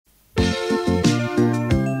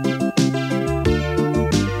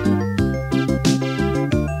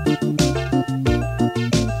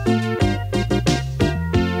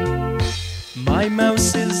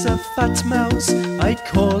fat mouse, I'd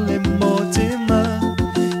call him Mortimer.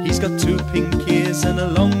 He's got 2 pink ears and a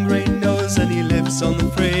long grey nose, and he lives on the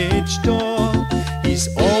fridge door. He's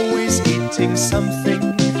always eating something,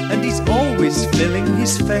 and he's always filling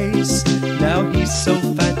his face. Now he's so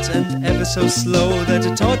fat and ever so slow that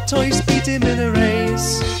a tortoise beat him in a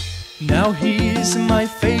race. Now he's my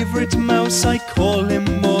favourite mouse, I call him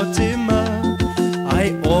Mortimer.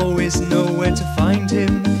 I always know where to find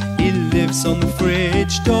him, he lives on the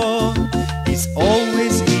fridge door. He's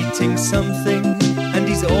always eating something, and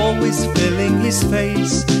he's always filling his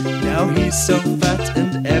face. Now he's so fat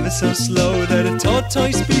and ever so slow that a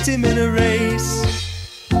tortoise beat him in a race.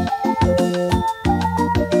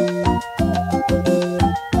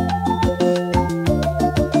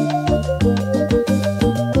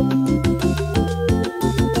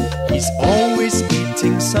 He's always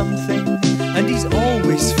eating something, and he's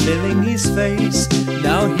always filling his face.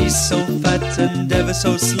 Now he's so fat and ever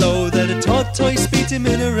so slow that a tortoise beat him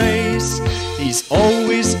in a race. He's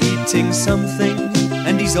always eating something,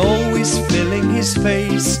 and he's always filling his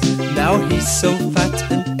face. Now he's so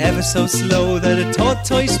fat and ever so slow that a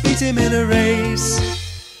tortoise beat him in a race.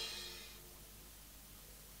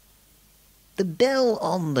 The bell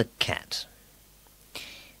on the cat.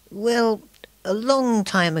 Well, a long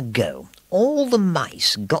time ago, all the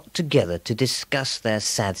mice got together to discuss their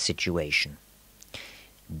sad situation.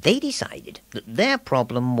 They decided that their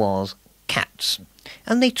problem was cats,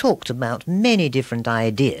 and they talked about many different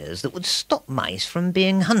ideas that would stop mice from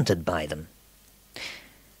being hunted by them.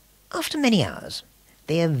 After many hours,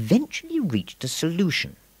 they eventually reached a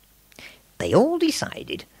solution. They all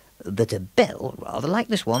decided that a bell, rather like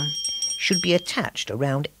this one, should be attached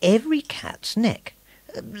around every cat's neck,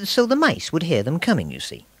 so the mice would hear them coming, you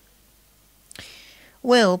see.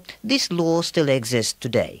 Well, this law still exists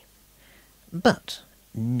today, but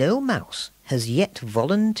no mouse has yet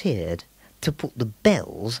volunteered to put the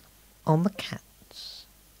bells on the cats.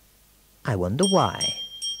 I wonder why.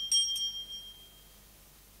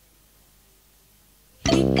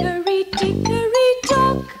 Hickory dickory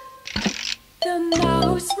dock, the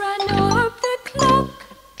mouse ran up the clock.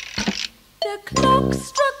 The clock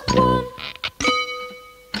struck 1,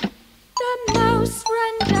 the mouse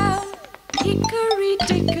ran down. Hickory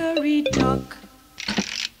dickory dock.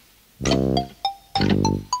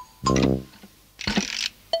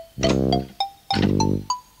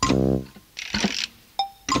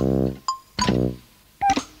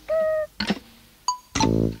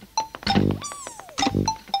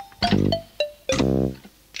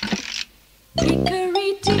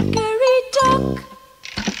 Hickory dickory dock,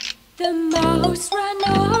 the mouse ran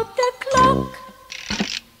up the clock.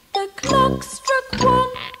 The clock struck 1,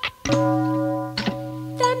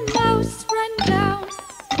 the mouse ran down.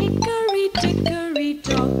 Hickory dickory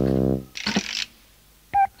dock.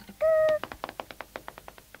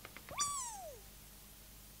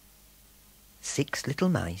 Six little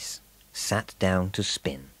mice sat down to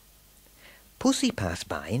spin. Pussy passed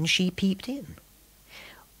by and she peeped in.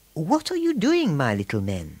 "What are you doing, my little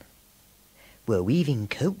men?" "We're weaving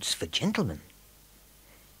coats for gentlemen."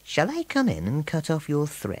 "Shall I come in and cut off your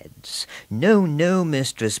threads?" "No, no,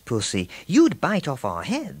 Mistress Pussy, you'd bite off our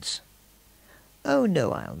heads." "Oh,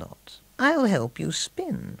 no, I'll not. I'll help you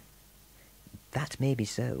spin." "That may be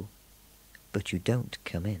so, but you don't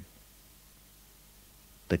come in."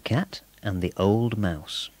 The Cat and the Old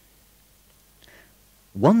Mouse.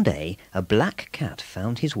 One day a black cat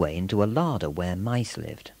found his way into a larder where mice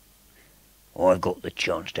lived. "I've got the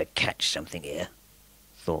chance to catch something here,"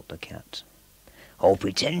 thought the cat. "I'll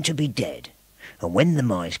pretend to be dead, and when the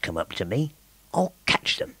mice come up to me, I'll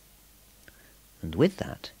catch them." And with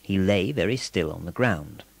that he lay very still on the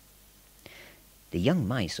ground. The young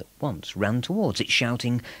mice at once ran towards it,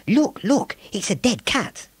 shouting, "Look, look, it's a dead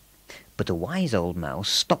cat!" But a wise old mouse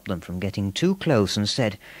stopped them from getting too close and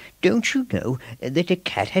said, "Don't you know that a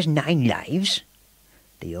cat has 9 lives?"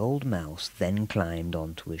 The old mouse then climbed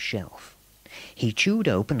onto a shelf. He chewed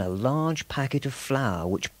open a large packet of flour,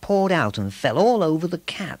 which poured out and fell all over the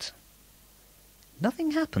cat.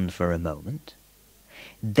 Nothing happened for a moment.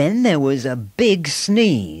 Then there was a big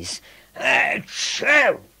sneeze.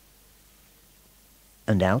 "Achoo!"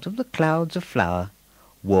 And out of the clouds of flour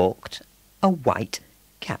walked a white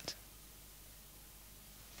cat.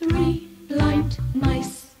 3 blind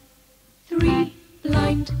mice, 3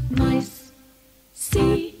 blind mice.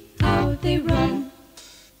 See how they run,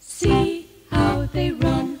 see how they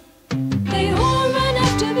run. They all ran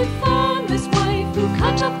after the farmer's wife, who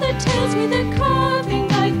cut off their tails with a carving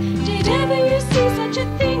knife. Did ever you see such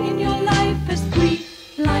a thing in your life as 3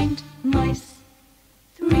 blind mice?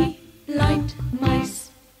 3 blind mice,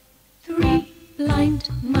 3 blind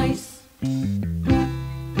mice.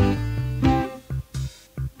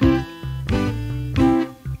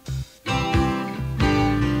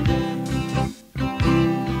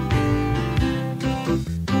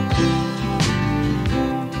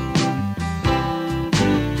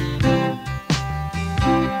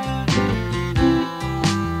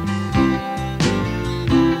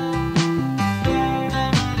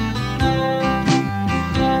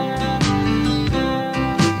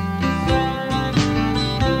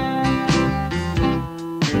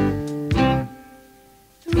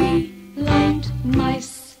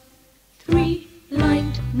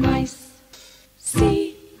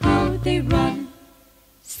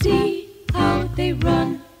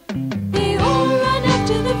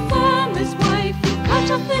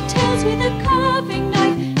 scissors with a carving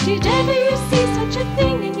knife. Did ever you see such a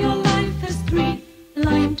thing in your life as 3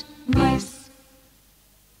 blind mice?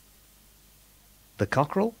 The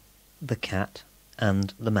cockerel, the cat,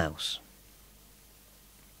 and the mouse.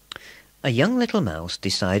 A young little mouse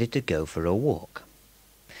decided to go for a walk.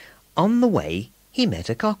 On the way, he met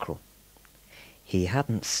a cockerel. He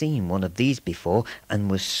hadn't seen one of these before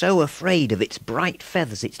and was so afraid of its bright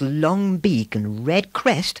feathers, its long beak and red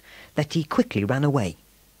crest that he quickly ran away.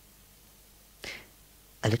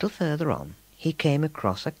 A little further on, he came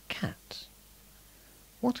across a cat.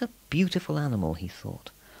 What a beautiful animal, he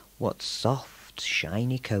thought. What soft,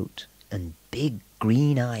 shiny coat and big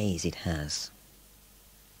green eyes it has.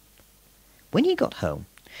 When he got home,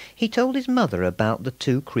 he told his mother about the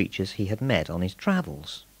 2 creatures he had met on his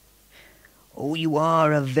travels. "Oh, you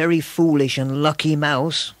are a very foolish and lucky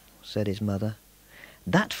mouse," said his mother.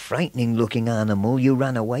 "That frightening-looking animal you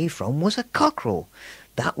ran away from was a cockerel.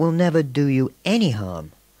 That will never do you any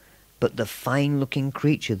harm. But the fine-looking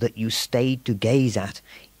creature that you stayed to gaze at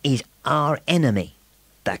is our enemy,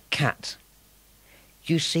 the cat.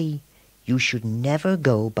 You see, you should never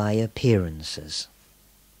go by appearances."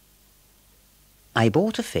 I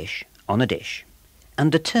bought a fish on a dish,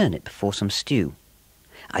 and a turnip for some stew.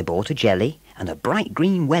 I bought a jelly, and a bright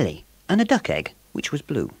green welly, and a duck egg, which was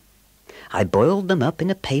blue. I boiled them up in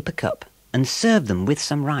a paper cup, and served them with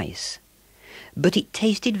some rice. But it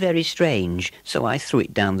tasted very strange, so I threw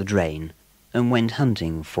it down the drain, and went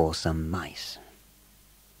hunting for some mice.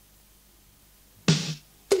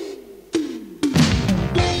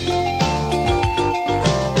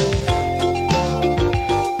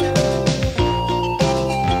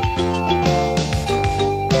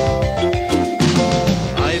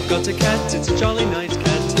 Got a cat, it's a jolly nice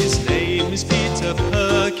cat. His name is Peter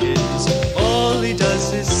Perkins. All he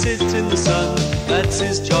does is sit in the sun. That's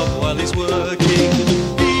his job while he's working.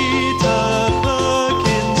 Peter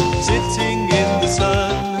Perkins, sitting in the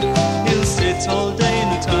sun. He'll sit all day,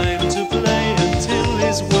 no time to play until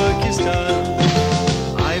his work is done.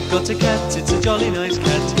 I've got a cat, it's a jolly nice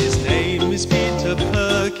cat. His name is Peter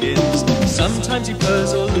Perkins. Sometimes he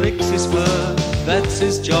purrs or licks his fur. That's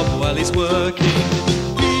his job while he's working.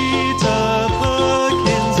 Peter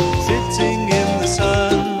Perkins, sitting in the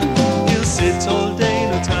sun. He'll sit all day,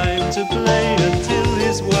 no time to play until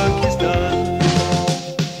his work is done.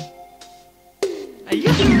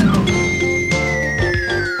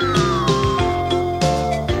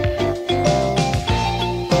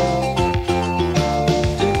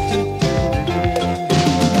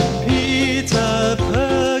 Peter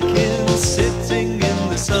Perkins, sitting in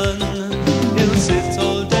the sun. He'll sit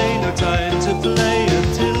all day, no time to play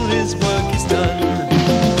until his work is done.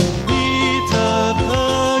 Peter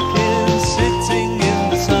Perkins, sitting in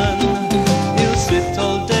the sun. He'll sit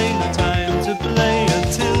all day, no time to play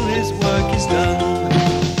until his work is done.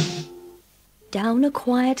 Down a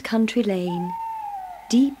quiet country lane,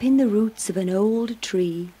 deep in the roots of an old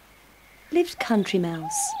tree, lived Country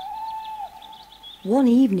Mouse. One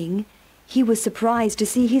evening, he was surprised to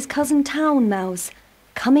see his cousin Town Mouse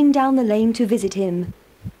coming down the lane to visit him.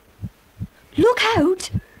 "Look out!"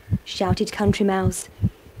 shouted Country Mouse,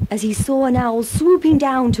 as he saw an owl swooping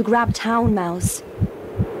down to grab Town Mouse.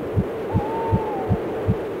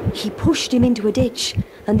 He pushed him into a ditch,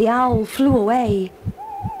 and the owl flew away.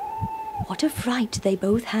 What a fright they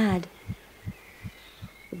both had.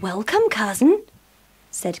 "Welcome, cousin,"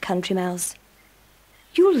 said Country Mouse.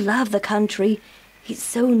 "You'll love the country. It's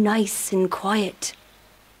so nice and quiet."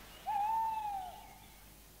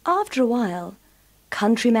 After a while,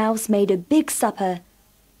 Country Mouse made a big supper.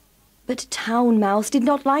 But Town Mouse did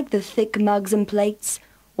not like the thick mugs and plates,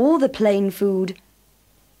 or the plain food.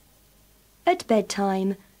 At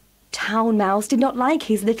bedtime, Town Mouse did not like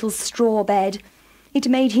his little straw bed. It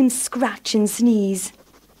made him scratch and sneeze.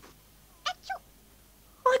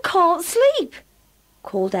 "I can't sleep,"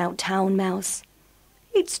 called out Town Mouse.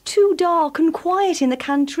 "It's too dark and quiet in the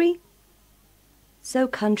country." So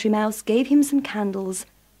Country Mouse gave him some candles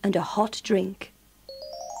and a hot drink.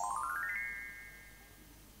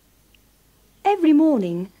 Every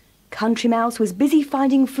morning, Country Mouse was busy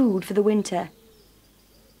finding food for the winter.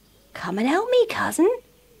 "Come and help me, cousin,"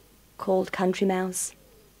 called Country Mouse.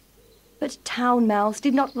 But Town Mouse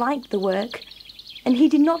did not like the work, and he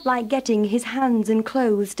did not like getting his hands and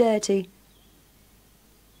clothes dirty.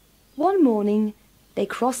 One morning, they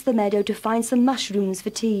crossed the meadow to find some mushrooms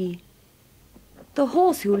for tea. The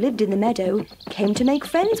horse who lived in the meadow came to make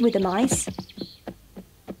friends with the mice.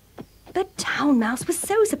 But Town Mouse was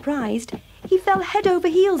so surprised, he fell head over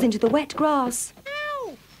heels into the wet grass.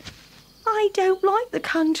 "Ow! I don't like the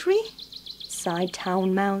country," sighed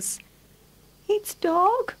Town Mouse. "It's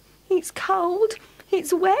dark, It's cold,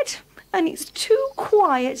 it's wet, and it's too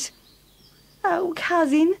quiet. Oh,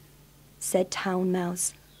 cousin, said Town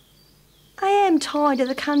Mouse, I am tired of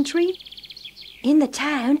the country. In the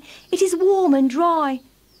town it is warm and dry,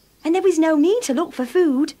 and there is no need to look for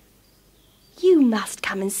food. You must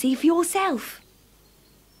come and see for yourself.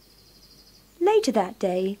 Later that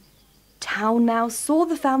day, Town Mouse saw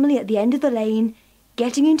the family at the end of the lane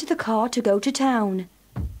getting into the car to go to town.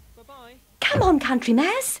 Bye-bye. Come on, Country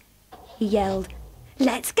Mouse, he yelled.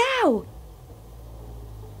 Let's go.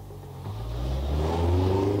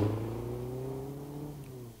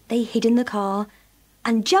 They hid in the car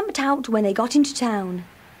and jumped out when they got into town.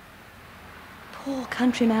 Poor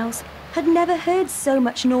Country Mouse had never heard so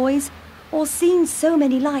much noise or seen so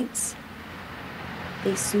many lights.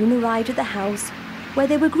 They soon arrived at the house where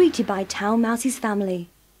they were greeted by Town Mouse's family.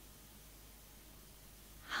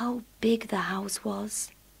 How big the house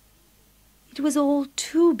was! It was all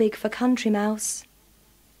too big for Country Mouse.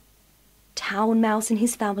 Town Mouse and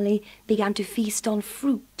his family began to feast on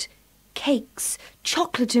fruit, cakes,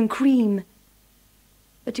 chocolate and cream.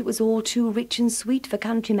 But it was all too rich and sweet for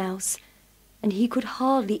Country Mouse, and he could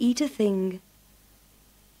hardly eat a thing.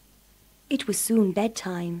 It was soon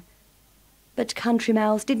bedtime, but Country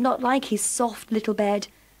Mouse did not like his soft little bed,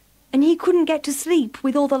 and he couldn't get to sleep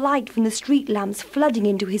with all the light from the street lamps flooding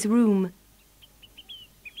into his room.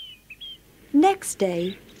 Next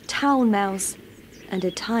day, Town Mouse and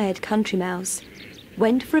a tired Country Mouse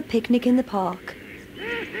went for a picnic in the park.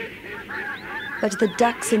 But the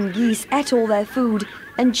ducks and geese ate all their food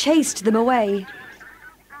and chased them away.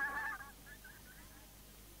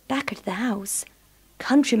 Back at the house,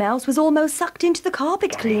 Country Mouse was almost sucked into the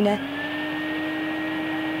carpet cleaner.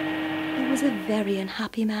 He was a very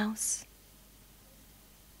unhappy mouse.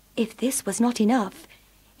 If this was not enough,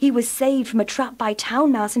 he was saved from a trap by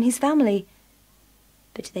Town Mouse and his family.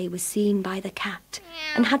 But they were seen by the cat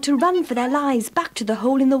and had to run for their lives back to the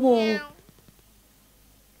hole in the wall.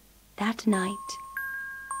 That night,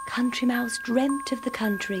 Country Mouse dreamt of the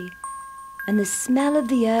country and the smell of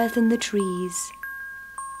the earth and the trees.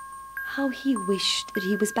 How he wished that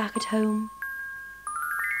he was back at home.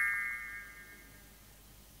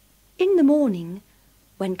 In the morning,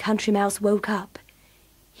 when Country Mouse woke up,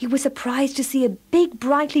 he was surprised to see a big,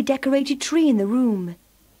 brightly decorated tree in the room.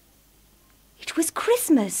 It was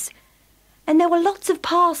Christmas, and there were lots of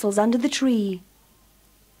parcels under the tree.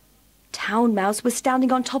 Town Mouse was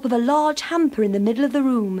standing on top of a large hamper in the middle of the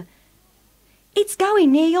room. "It's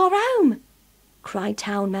going near your home," cried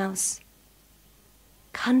Town Mouse.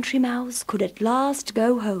 Country Mouse could at last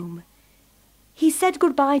go home. He said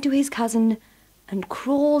goodbye to his cousin and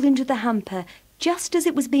crawled into the hamper just as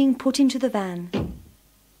it was being put into the van.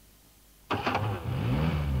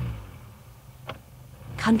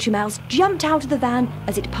 Country Mouse jumped out of the van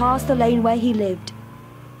as it passed the lane where he lived.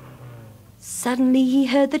 Suddenly he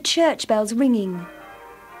heard the church bells ringing.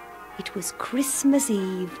 It was Christmas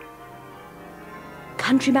Eve.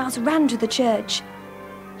 Country Mouse ran to the church.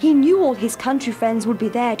 He knew all his country friends would be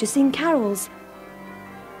there to sing carols.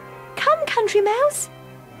 "Come, Country Mouse,"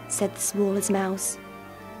 said the smallest mouse.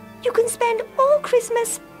 "You can spend all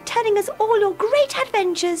Christmas telling us all your great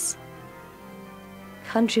adventures."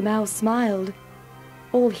 Country Mouse smiled.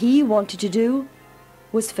 All he wanted to do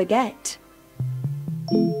was forget.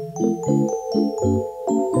 Poor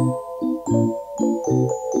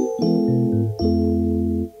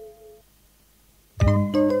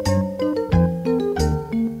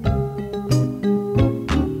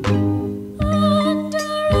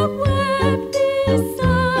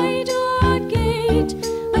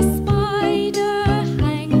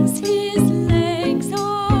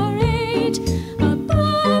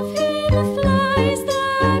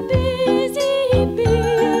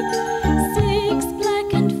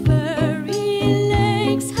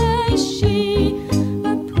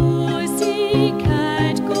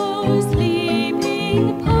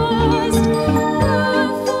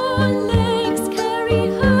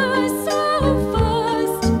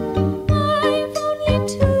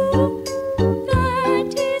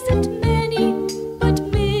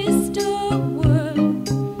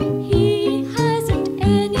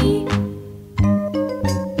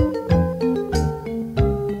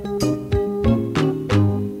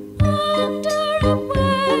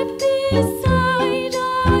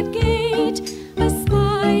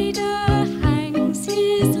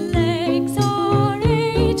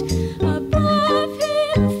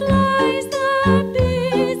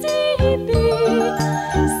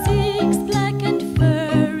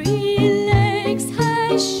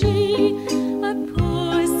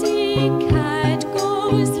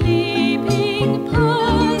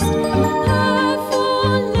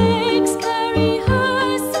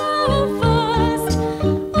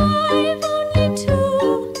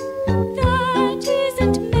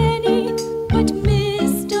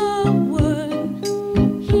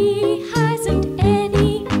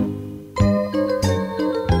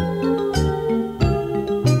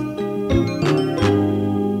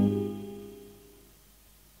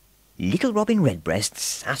Robin Redbreast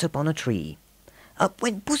sat upon a tree. Up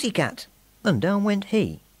went Pussycat, and down went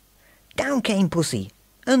he. Down came Pussy,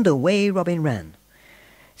 and away Robin ran.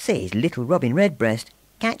 Says little Robin Redbreast,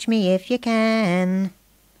 "Catch me if you can."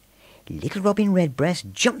 Little Robin Redbreast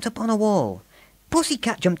jumped upon a wall.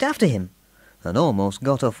 Pussycat jumped after him, and almost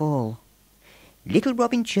got a fall. Little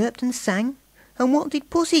Robin chirped and sang, and what did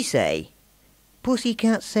Pussy say?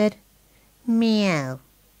 Pussycat said, "Meow,"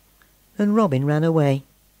 and Robin ran away.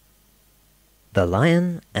 The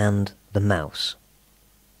Lion and the Mouse.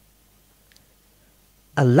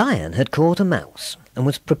 A lion had caught a mouse and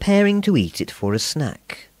was preparing to eat it for a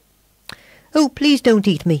snack. "Oh, please don't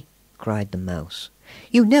eat me," cried the mouse.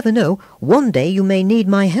 "You never know, one day you may need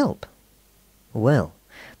my help." Well,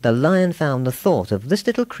 the lion found the thought of this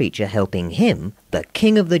little creature helping him, the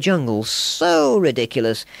king of the jungle, so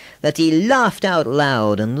ridiculous that he laughed out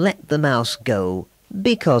loud and let the mouse go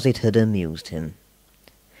because it had amused him.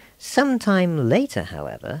 Some time later,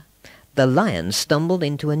 however, the lion stumbled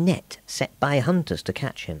into a net set by hunters to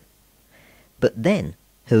catch him. But then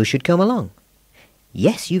who should come along?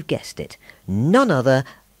 Yes, you've guessed it, none other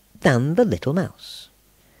than the little mouse.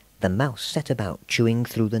 The mouse set about chewing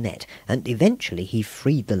through the net, and eventually he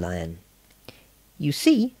freed the lion. "You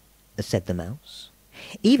see," said the mouse,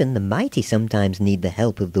 "even the mighty sometimes need the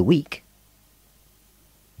help of the weak."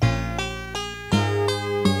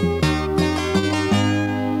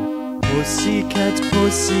 Pussycat,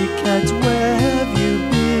 pussycat, where have you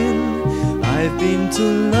been? I've been to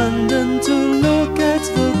London to look at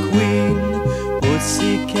the Queen.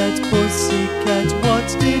 Pussycat, pussycat, what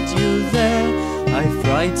did you there? I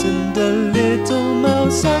frightened a little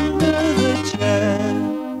mouse under the chair.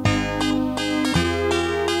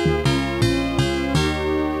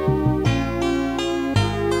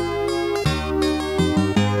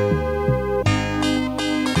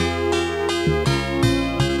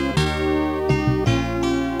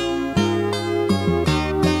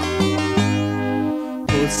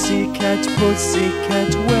 Pussycat,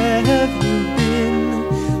 pussycat, where have you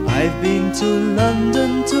been? I've been to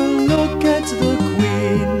London to look at the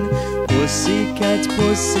Queen. Pussycat,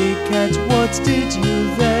 pussycat, what did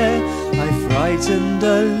you there? I frightened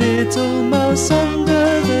a little mouse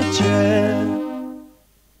under the chair.